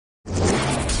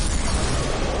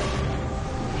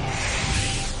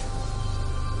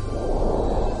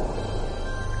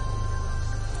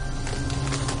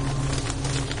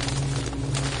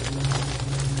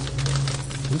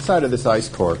inside of this ice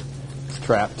core is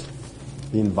trapped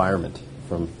the environment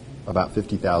from about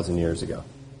 50,000 years ago.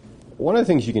 One of the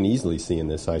things you can easily see in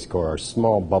this ice core are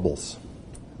small bubbles.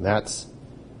 That's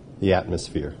the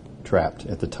atmosphere trapped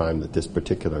at the time that this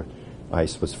particular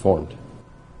ice was formed.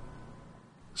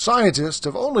 Scientists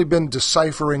have only been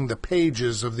deciphering the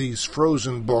pages of these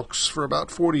frozen books for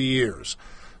about 40 years.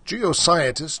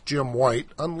 Geoscientist Jim White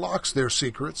unlocks their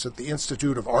secrets at the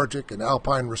Institute of Arctic and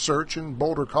Alpine Research in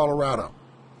Boulder, Colorado.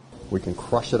 We can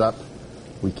crush it up.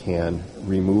 We can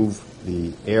remove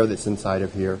the air that's inside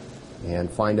of here and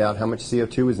find out how much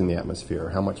CO2 is in the atmosphere, or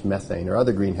how much methane or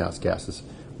other greenhouse gases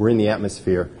were in the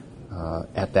atmosphere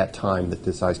at that time that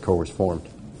this ice core was formed.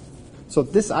 So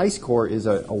this ice core is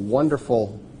a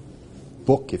wonderful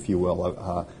book, if you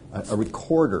will, a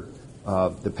recorder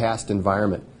of the past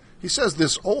environment. He says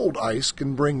this old ice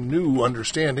can bring new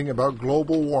understanding about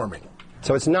global warming.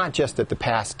 So it's not just that the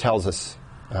past tells us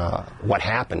what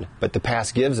happened, but the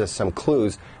past gives us some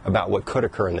clues about what could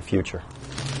occur in the future.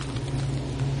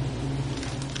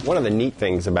 One of the neat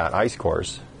things about ice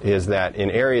cores is that in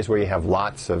areas where you have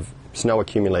lots of snow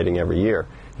accumulating every year,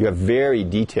 you have very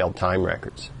detailed time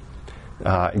records.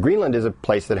 Greenland is a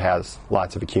place that has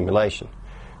lots of accumulation.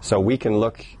 So we can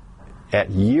look at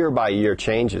year-by-year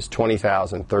changes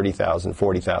 20,000, 30,000,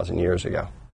 40,000 years ago.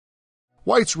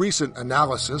 White's recent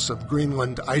analysis of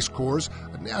Greenland ice cores,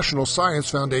 a National Science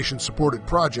Foundation-supported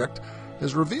project,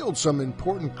 has revealed some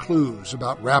important clues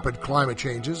about rapid climate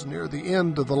changes near the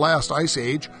end of the last ice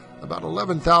age about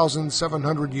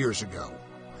 11,700 years ago.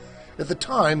 At the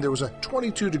time, there was a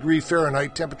 22-degree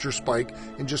Fahrenheit temperature spike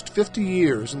in just 50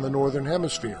 years in the Northern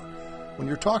Hemisphere. When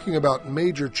you're talking about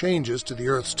major changes to the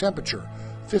Earth's temperature,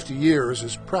 50 years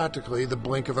is practically the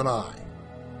blink of an eye.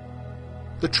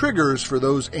 The triggers for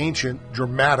those ancient,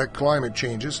 dramatic climate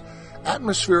changes: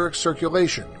 atmospheric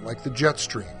circulation, like the jet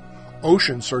stream,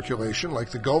 ocean circulation,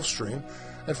 like the Gulf Stream,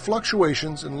 and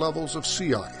fluctuations in levels of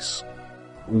sea ice.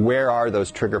 Where are those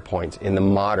trigger points in the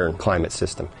modern climate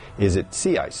system? Is it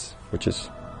sea ice, which is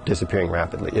disappearing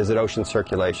rapidly? Is it ocean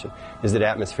circulation? Is it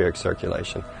atmospheric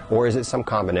circulation? Or is it some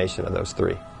combination of those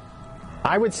three?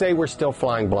 I would say we're still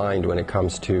flying blind when it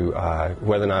comes to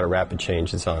whether or not a rapid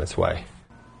change is on its way.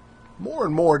 More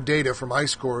and more data from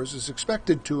ice cores is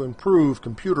expected to improve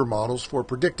computer models for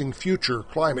predicting future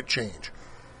climate change.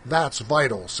 That's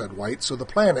vital, said White, so the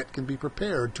planet can be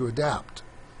prepared to adapt.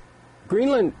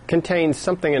 Greenland contains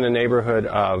something in the neighborhood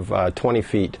of 20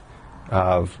 feet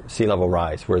of sea level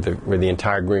rise, where the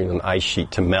entire Greenland ice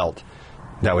sheet to melt,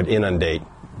 that would inundate,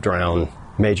 drown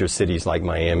major cities like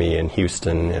Miami and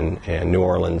Houston and New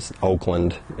Orleans,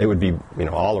 Oakland. It would be,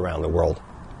 all around the world.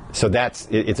 So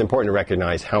it's important to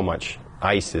recognize how much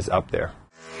ice is up there.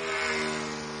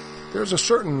 There's a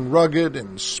certain rugged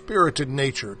and spirited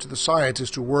nature to the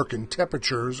scientists who work in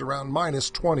temperatures around minus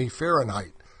 20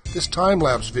 Fahrenheit. This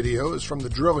time-lapse video is from the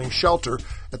drilling shelter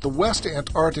at the West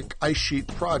Antarctic Ice Sheet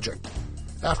Project.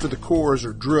 After the cores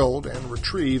are drilled and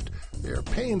retrieved, they are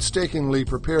painstakingly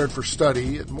prepared for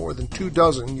study at more than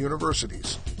 24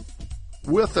 universities,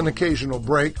 with an occasional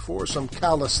break for some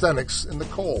calisthenics in the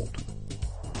cold.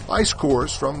 Ice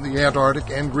cores from the Antarctic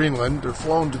and Greenland are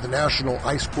flown to the National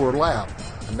Ice Core Lab,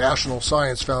 a National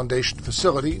Science Foundation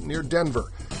facility near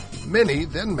Denver. Many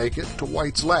then make it to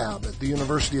White's lab at the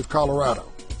University of Colorado.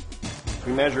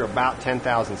 We measure about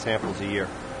 10,000 samples a year,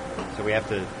 so we have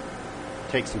to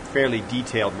take some fairly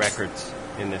detailed records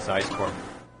in this ice core.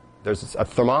 There's a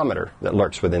thermometer that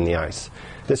lurks within the ice.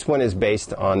 This one is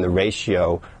based on the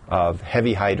ratio of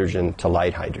heavy hydrogen to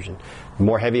light hydrogen. The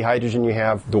more heavy hydrogen you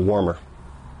have, the warmer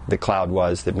the cloud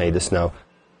was that made the snow.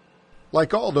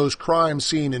 Like all those crime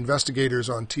scene investigators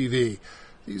on TV,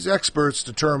 these experts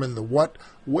determine the what,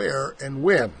 where, and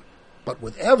when, but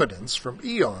with evidence from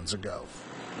eons ago.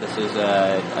 This is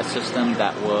a system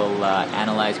that will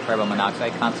analyze carbon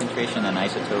monoxide concentration and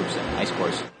isotopes in ice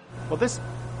cores. Well, this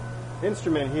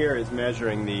instrument here is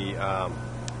measuring the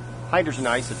hydrogen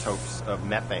isotopes of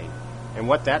methane. And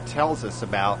what that tells us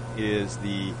about is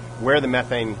where the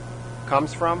methane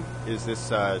comes from. Is this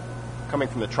coming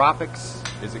from the tropics?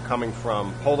 Is it coming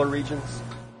from polar regions?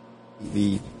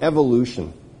 The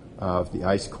evolution of the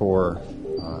ice core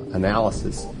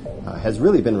analysis has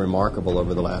really been remarkable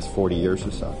over the last 40 years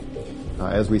or so.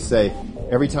 As we say,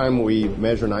 every time we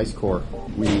measure an ice core,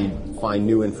 we find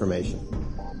new information.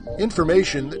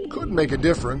 Information that could make a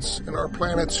difference in our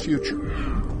planet's future.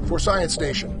 For Science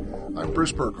Nation, I'm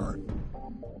Bruce Burkhardt.